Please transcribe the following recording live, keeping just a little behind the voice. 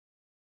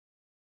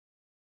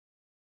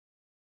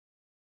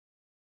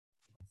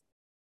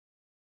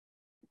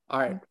All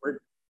right. All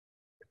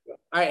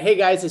right. Hey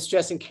guys, it's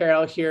Jess and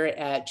Carol here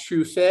at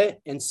TrueFit.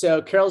 And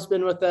so Carol's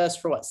been with us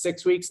for what,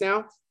 6 weeks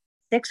now?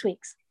 6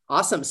 weeks.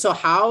 Awesome. So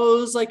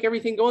how's like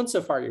everything going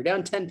so far? You're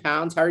down 10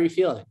 pounds. How are you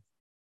feeling?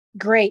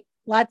 Great.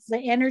 Lots of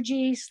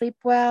energy, sleep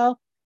well,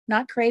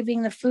 not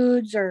craving the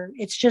foods, or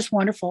it's just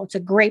wonderful. It's a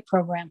great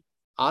program.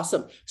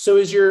 Awesome. So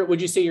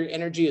would you say your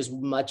energy is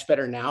much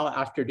better now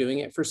after doing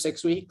it for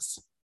 6 weeks?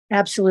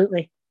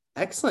 Absolutely.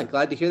 Excellent.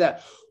 Glad to hear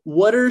that.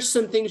 What are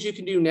some things you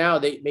can do now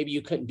that maybe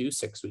you couldn't do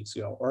 6 weeks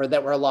ago or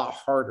that were a lot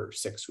harder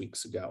 6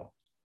 weeks ago?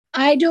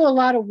 I do a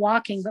lot of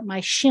walking, but my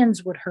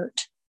shins would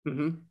hurt.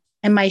 Mm-hmm.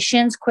 And my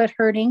shins quit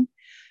hurting.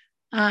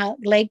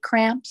 Leg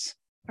cramps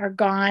are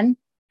gone.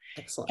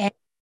 Excellent.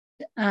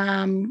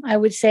 And I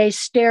would say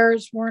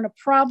stairs weren't a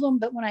problem,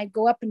 but when I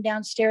go up and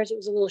down stairs, it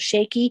was a little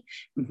shaky.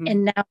 Mm-hmm.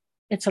 And now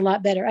it's a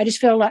lot better. I just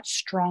feel a lot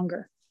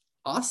stronger.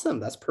 Awesome.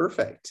 That's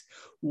perfect.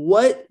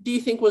 What do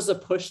you think was the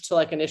push to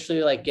like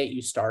initially like get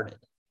you started?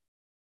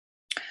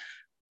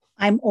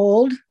 I'm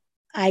old.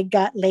 I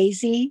got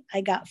lazy. I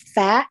got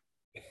fat.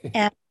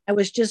 And I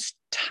was just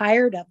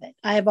tired of it.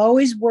 I've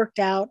always worked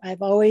out.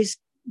 I've always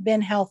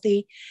been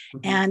healthy.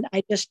 Mm-hmm. And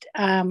I just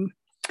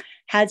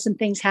had some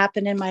things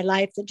happen in my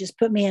life that just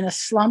put me in a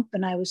slump.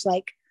 And I was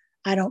like,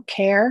 I don't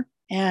care.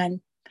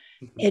 And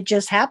it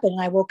just happened.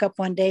 And I woke up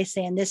one day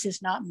saying, this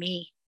is not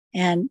me.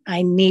 And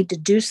I need to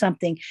do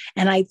something.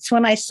 And it's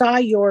when I saw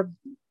your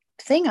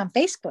thing on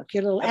Facebook,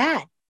 your little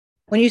ad,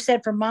 when you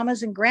said for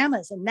mamas and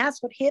grandmas, and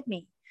that's what hit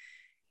me.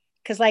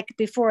 Because like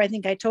before, I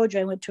think I told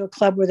you, I went to a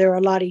club where there were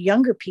a lot of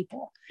younger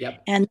people.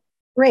 Yep. And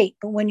great.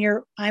 But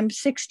I'm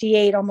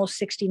 68, almost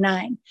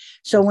 69.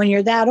 So when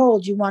you're that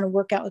old, you want to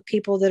work out with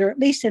people that are at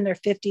least in their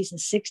 50s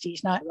and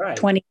 60s, not Right.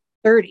 20s,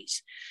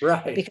 30s.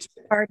 Right. Because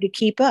it's hard to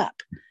keep up.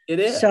 It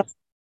is. So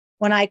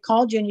when I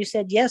called you and you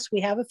said, yes,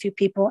 we have a few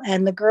people,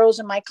 and the girls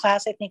in my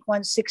class, I think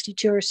one's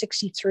 62 or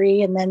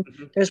 63. And then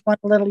there's one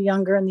a little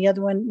younger, and the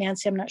other one,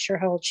 Nancy, I'm not sure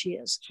how old she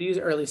is. She's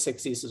early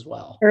 60s as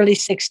well. Early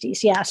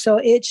 60s. Yeah. So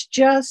it's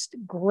just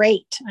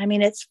great. I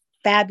mean, it's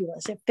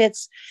fabulous. It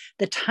fits.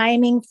 The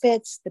timing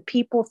fits, the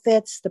people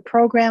fits, the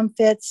program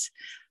fits.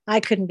 I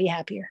couldn't be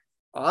happier.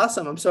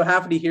 Awesome. I'm so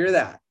happy to hear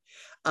that.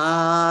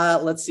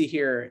 Let's see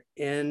here.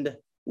 And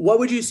what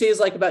would you say is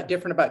like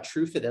different about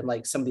TrueFit than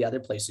like some of the other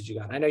places you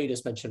got? I know you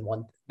just mentioned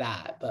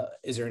but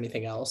is there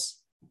anything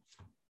else?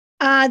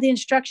 The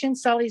instruction,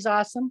 Sully's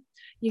awesome.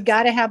 You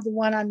got to have the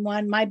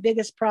one-on-one. My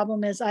biggest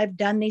problem is I've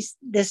done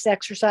this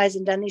exercise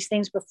and done these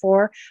things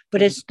before,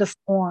 but it's the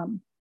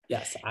form.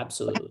 Yes,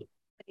 absolutely.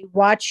 They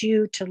watch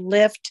you to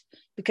lift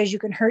because you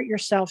can hurt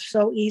yourself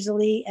so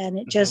easily, and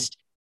it just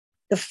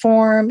the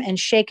form and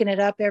shaking it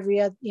up every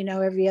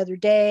other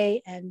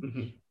day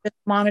and just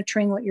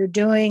monitoring what you're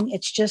doing.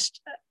 It's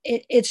just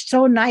it's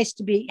so nice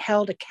to be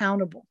held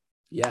accountable.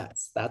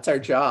 Yes, that's our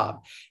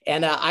job.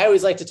 And I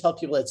always like to tell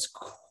people it's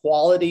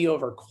quality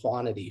over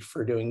quantity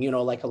for doing,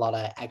 like a lot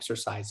of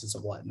exercises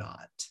and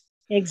whatnot.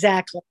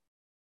 Exactly.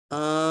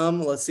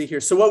 Let's see here.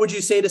 So what would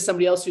you say to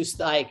somebody else who's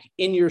like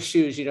in your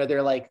shoes,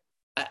 they're like,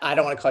 I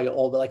don't want to call you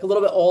old, but like a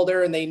little bit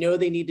older and they know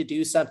they need to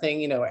do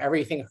something,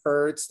 everything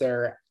hurts.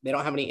 They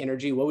don't have any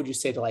energy. What would you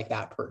say to like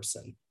that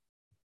person?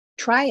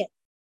 Try it.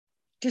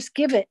 Just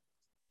give it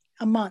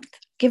a month,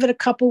 give it a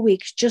couple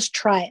weeks, just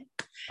try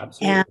it.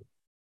 Absolutely.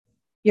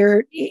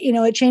 And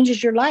it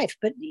changes your life,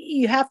 but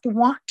you have to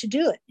want to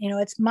do it.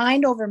 It's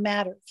mind over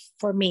matter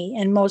for me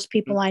and most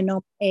people I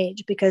know my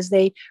age, because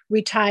they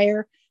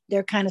retire.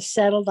 They're kind of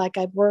settled. Like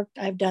I've worked,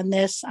 I've done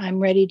this. I'm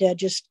ready to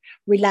just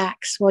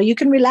relax. Well, you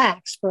can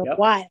relax for a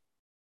while,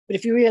 but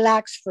if you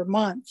relax for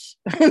months,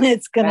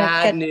 it's going to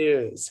bad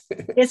news.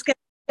 It's going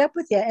to catch up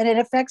with you, and it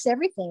affects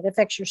everything. It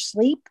affects your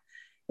sleep.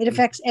 It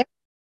affects everything.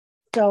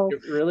 So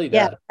it really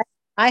does. Yeah,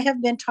 I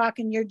have been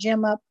talking your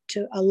gym up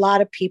to a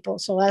lot of people.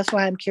 So that's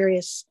why I'm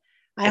curious.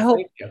 I hope.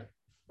 Thank you.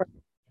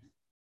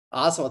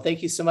 Awesome. Well,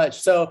 thank you so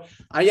much. So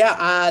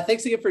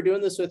thanks again for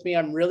doing this with me.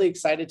 I'm really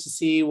excited to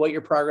see what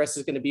your progress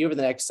is going to be over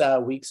the next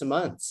weeks and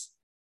months.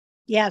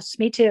 Yes,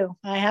 me too.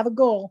 I have a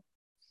goal.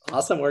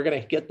 Awesome. We're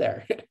going to get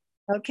there.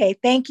 Okay.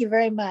 Thank you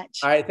very much.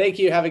 All right. Thank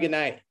you. Have a good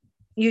night.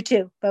 You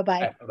too.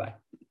 Bye-bye. Bye-bye.